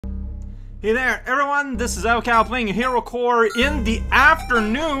Hey there, everyone, this is Alcal playing Hero Core in the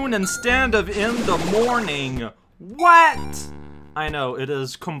afternoon instead of in the morning. What? I know, it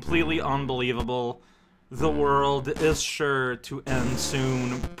is completely unbelievable. The world is sure to end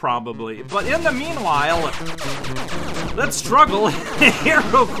soon, probably. But in the meanwhile, let's struggle in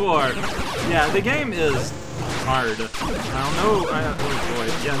Hero Core. Yeah, the game is hard. I don't know, oh boy,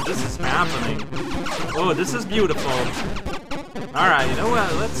 yeah, this is happening. Oh, this is beautiful. Alright, you know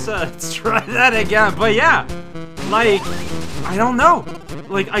what, let's try that again, but yeah, like, I don't know,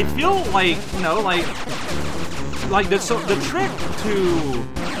 like, I feel like, you know, like the trick to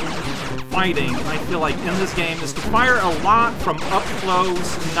fighting, I feel like, in this game is to fire a lot from up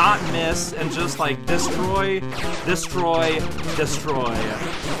close, not miss, and just, like, destroy, destroy, destroy.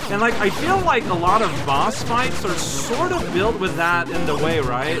 And, like, I feel like a lot of boss fights are sort of built with that in the way,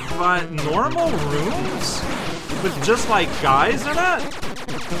 right? But normal rooms with just, like, guys in it?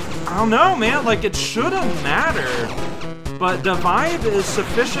 I don't know, man, like, it shouldn't matter. But the vibe is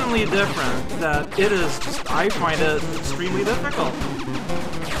sufficiently different that it is just, I find it extremely difficult.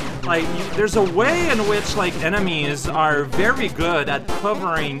 Like, there's a way in which, like, enemies are very good at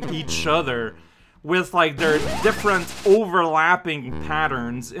covering each other with, like, their different overlapping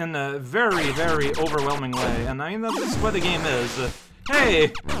patterns in a very, very overwhelming way. And I mean, that's what the game is. Hey,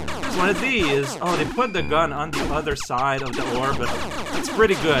 it's one of these. Oh, they put the gun on the other side of the orb. It's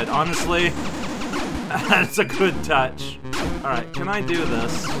pretty good, honestly. That's a good touch. Alright, can I do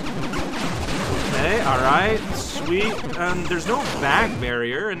this? Okay, alright, sweet. And there's no back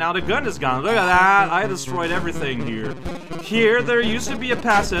barrier, and now the gun is gone. Look at that, I destroyed everything here. Here, there used to be a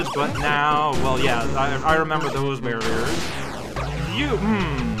passage, but now, well, yeah, I remember those barriers.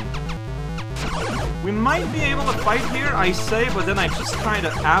 We might be able to fight here, I say, but then I just kind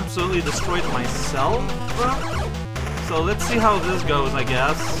of absolutely destroyed myself. So let's see how this goes, I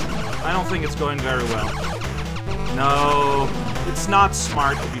guess. I don't think it's going very well. No, it's not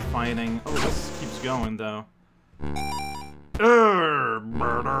smart to be fighting. Oh, this keeps going, though.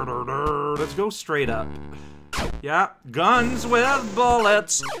 Let's go straight up. Yeah, guns with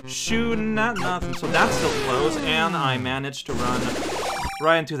bullets, shooting at nothing. So that's still close, and I managed to run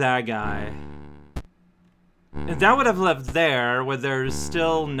right into that guy. And that would have left there, where there's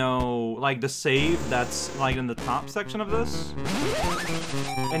still no, like, the save that's, like, in the top section of this.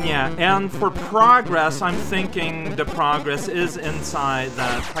 And yeah, and for progress, I'm thinking the progress is inside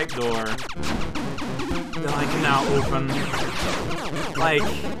that pipe door that I can now open. Like,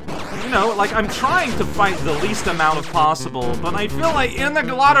 you know, like, I'm trying to fight the least amount of possible, but I feel like in a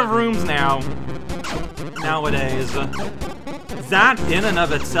lot of rooms nowadays, that in and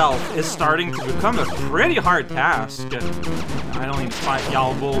of itself is starting to become a pretty hard task. I don't need to fight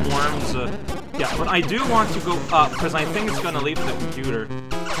y'all bull worms. Yeah, but I do want to go up because I think it's going to lead to the computer.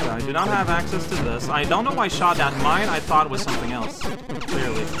 I do not have access to this. I don't know why I shot that mine. I thought it was something else.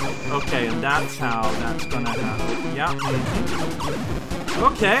 Clearly. Okay, and that's how that's going to happen. Yeah.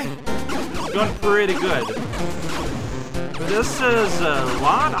 Okay. It's going pretty good. This is a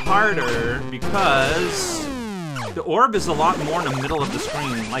lot harder because the orb is a lot more in the middle of the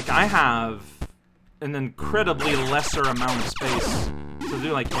screen. Like, I have an incredibly lesser amount of space to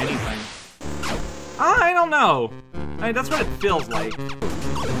do, like, anything. I don't know. I mean, that's what it feels like.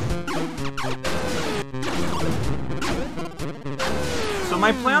 So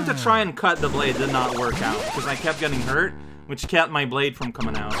my plan to try and cut the blade did not work out, because I kept getting hurt, which kept my blade from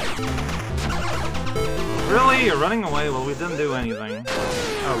coming out. Really? You're running away? Well, we didn't do anything.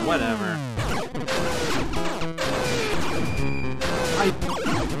 Oh, whatever.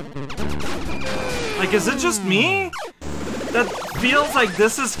 Like, is it just me? That feels like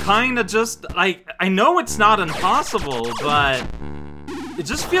this is kinda just, like, I know it's not impossible, but it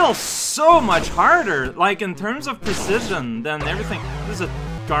just feels so much harder, like, in terms of precision than everything. This is a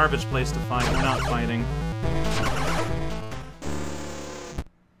garbage place to fight. We're not fighting.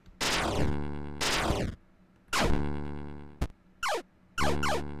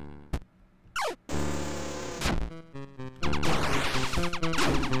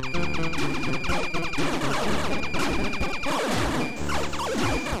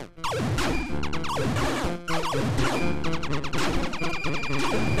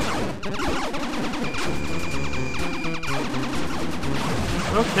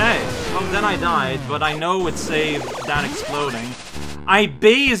 Okay, well then I died, but I know it saved that exploding. I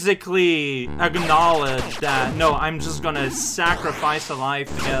basically acknowledge that, no, I'm just gonna sacrifice a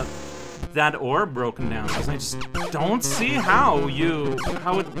life to get that orb broken down, because I just don't see how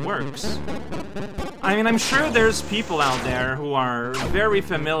it works. I mean, I'm sure there's people out there who are very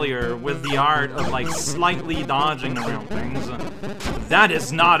familiar with the art of, like, slightly dodging around things. That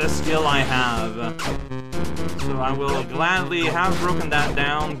is not a skill I have. So I will gladly have broken that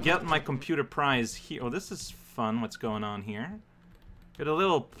down, get my computer prize here. Oh, this is fun, what's going on here. Get a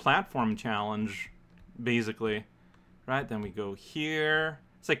little platform challenge, basically. Right, then we go here.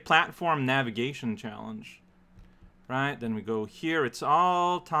 It's like platform navigation challenge. Right, then we go here. It's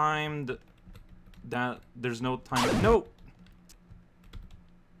all timed. There's no time. No!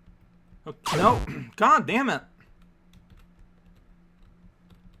 Okay, no! God damn it!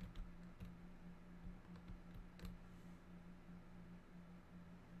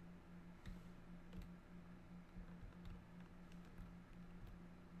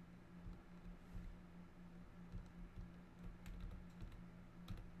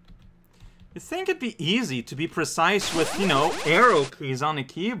 You'd think it'd be easy to be precise with, you know, arrow keys on a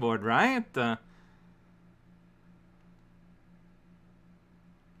keyboard, right? But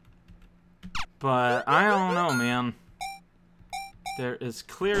I don't know, man. There is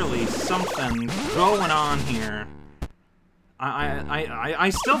clearly something going on here.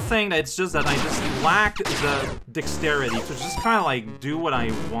 I still think that it's just that I just lack the dexterity to just kind of like do what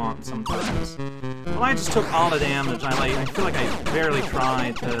I want sometimes. Well, I just took all the damage. I feel like I barely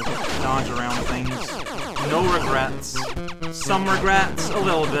tried to dodge around things. No regrets. Some regrets, a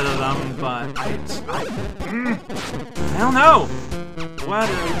little bit of them, but I don't know. What?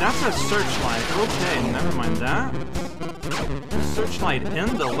 That's a searchlight. Okay, never mind that. Searchlight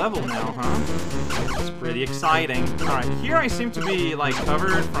in the level now, huh? It's pretty exciting. Alright, here I seem to be, like,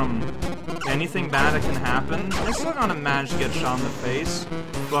 covered from anything bad that can happen. I still gotta manage to get shot in the face.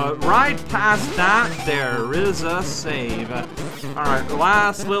 But right past that, there is a save. Alright, the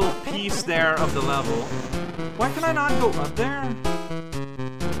last little piece there of the level. Why can I not go up there?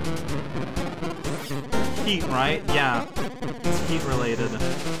 Heat, right? Yeah. It's heat related.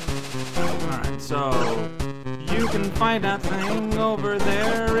 Alright, so you can find that thing over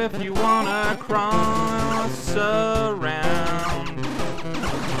there if you wanna cross around.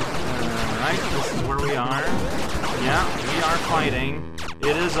 Alright, this is where we are. Yeah, we are fighting.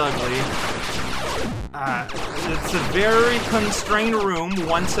 It is ugly. It's a very constrained room,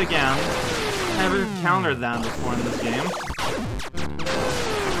 once again. I haven't encountered that before in this game.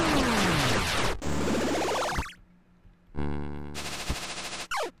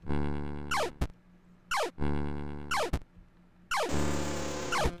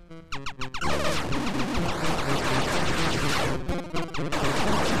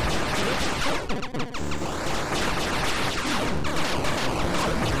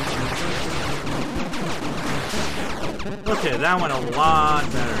 Okay, that went a lot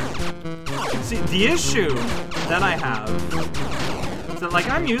better. See, the issue that I have is that, like,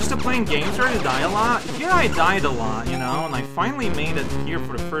 I'm used to playing games where I die a lot. Here I died a lot, you know, and I finally made it here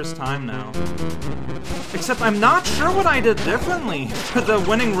for the first time now. Except I'm not sure what I did differently for the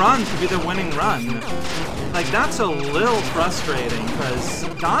winning run to be the winning run. Like, that's a little frustrating, because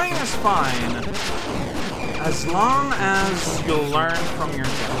dying is fine as long as you learn from your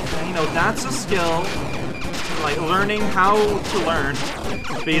death. And, you know, that's a skill. Like, learning how to learn,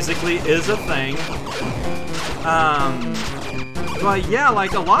 basically, is a thing. But yeah,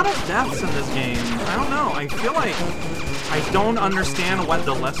 like, a lot of deaths in this game, I don't know, I feel like I don't understand what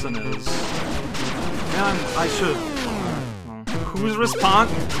the lesson is. Man, I should... who's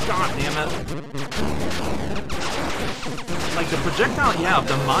response? God damn it. Like, the projectile, yeah, of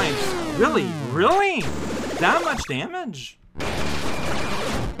the mines. Really? Really? That much damage?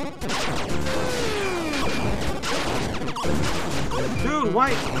 Dude, why?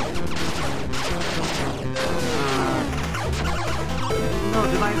 No,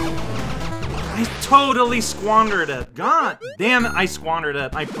 did I totally squandered it. God damn it, I squandered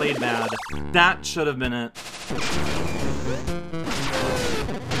it. I played bad. That should have been it.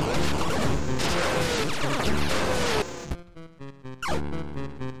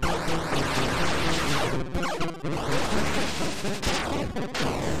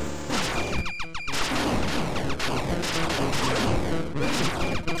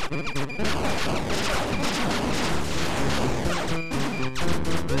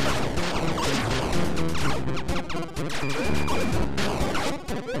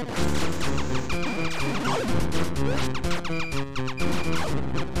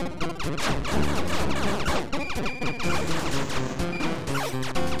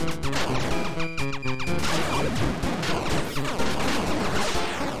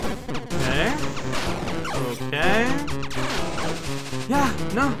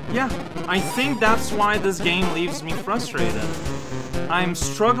 Yeah, I think that's why this game leaves me frustrated. I'm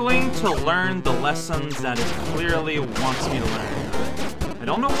struggling to learn the lessons that it clearly wants me to learn. I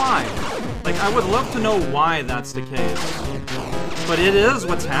don't know why. Like, I would love to know why that's the case. But it is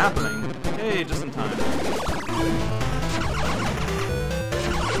what's happening. Hey, just in time.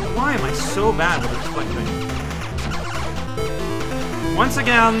 Why am I so bad with reflecting? Once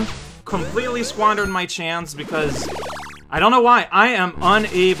again, completely squandered my chance because I don't know why. I am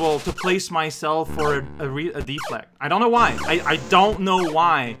unable to place myself for a deflect. I don't know why. I don't know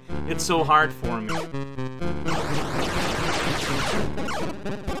why it's so hard for me.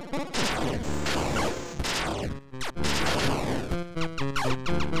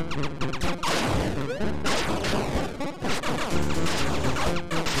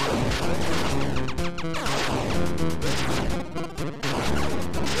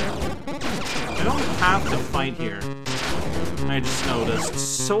 I don't have to fight here. I just noticed,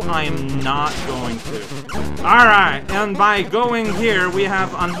 so I am not going to. Alright, and by going here, we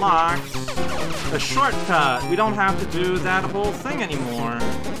have unlocked a shortcut. We don't have to do that whole thing anymore.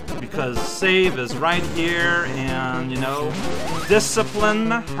 Because save is right here, and, you know,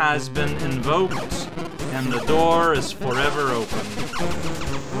 discipline has been invoked, and the door is forever open.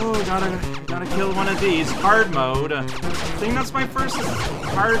 Oh, gotta kill one of these. Hard mode. I think that's my first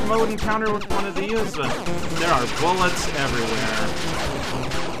hard mode encounter with one of these. There are bullets everywhere.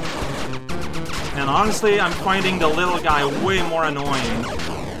 And honestly, I'm finding the little guy way more annoying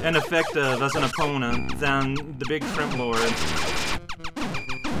and effective as an opponent than the big shrimp lord.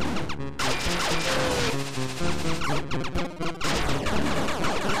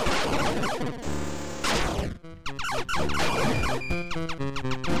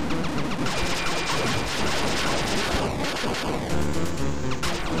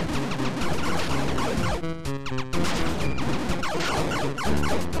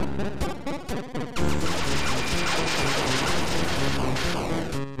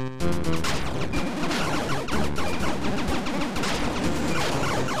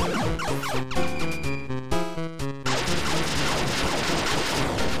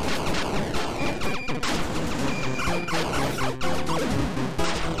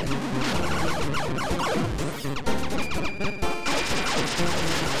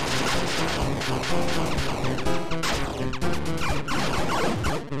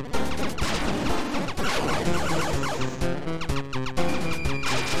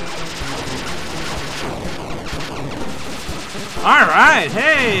 Alright,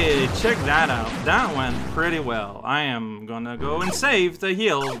 hey, check that out. That went pretty well. I am gonna go and save to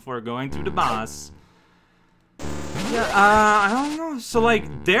heal before going to the boss. Yeah, I don't know. So,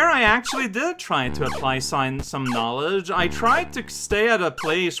 like, there I actually did try to apply some knowledge. I tried to stay at a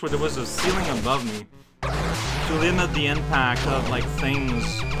place where there was a ceiling above me to limit the impact of, like, things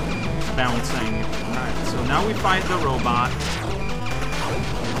bouncing. Alright, so now we fight the robot.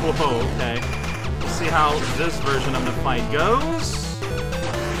 Whoa, okay. See how this version of the fight goes.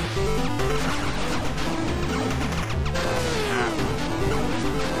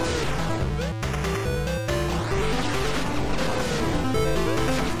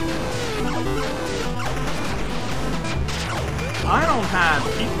 I don't have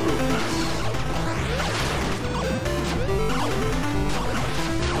heat-proofness.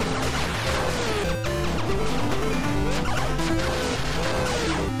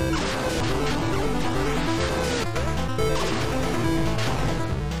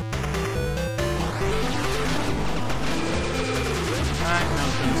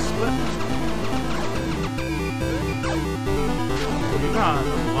 You got a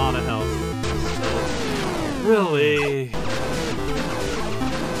lot of health. Really?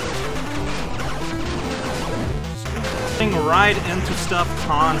 Just right into stuff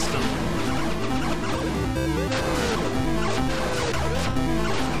constantly.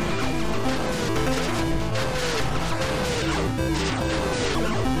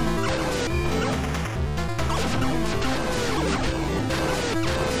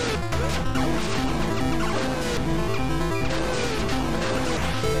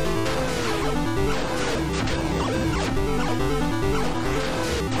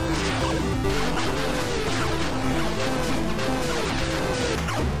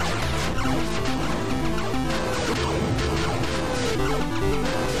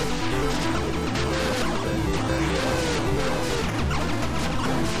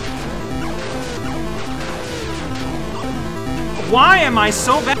 Why am I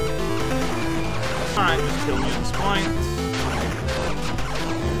so bad? Alright, just kill me at this point.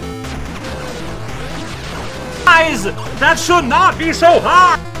 Guys, that should not be so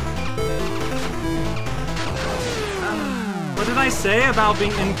hard! But did I say about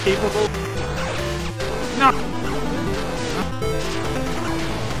being incapable? No!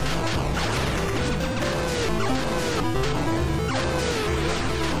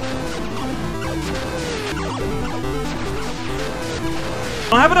 I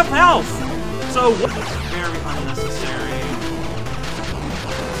don't have enough health! So what? Very unnecessary.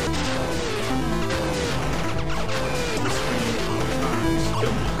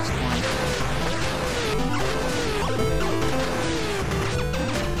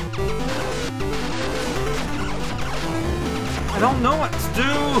 I don't know what to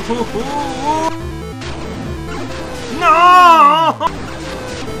do! No!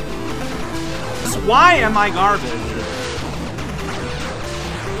 Why am I garbage?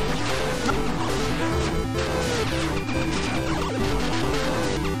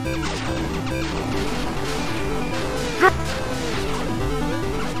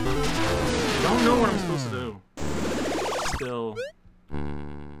 Don't know what I'm supposed to do. Still,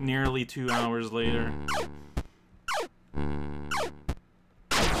 nearly 2 hours later.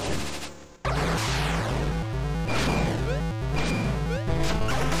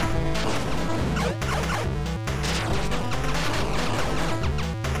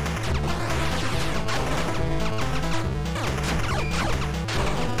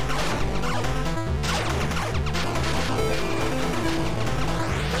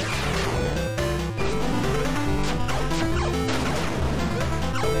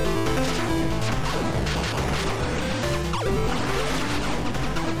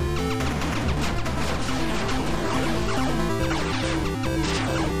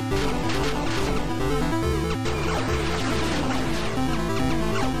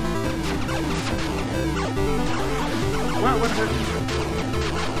 What hurt you?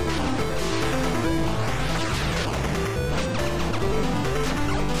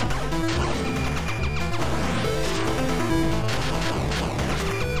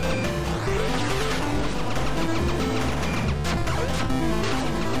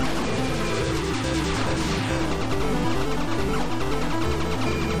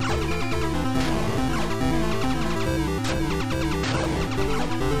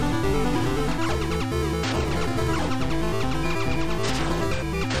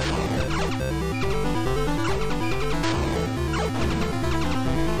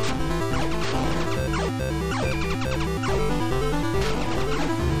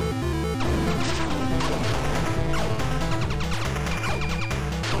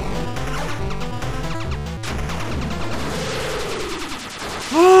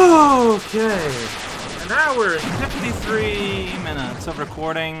 Okay, and now we're at 53 minutes of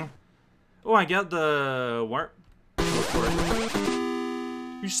recording. Oh, I get the warp. You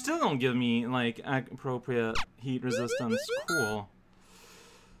still don't give me, like, appropriate heat resistance. Cool.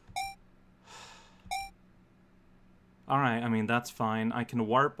 Alright, I mean, that's fine. I can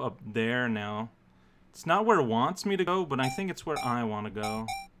warp up there now. It's not where it wants me to go, but I think it's where I want to go.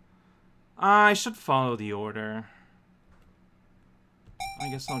 I should follow the order. I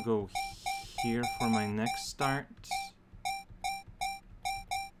guess I'll go here for my next start.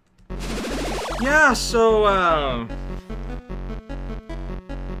 Yeah, so,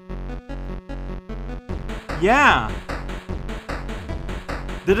 yeah!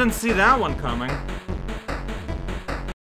 Didn't see that one coming.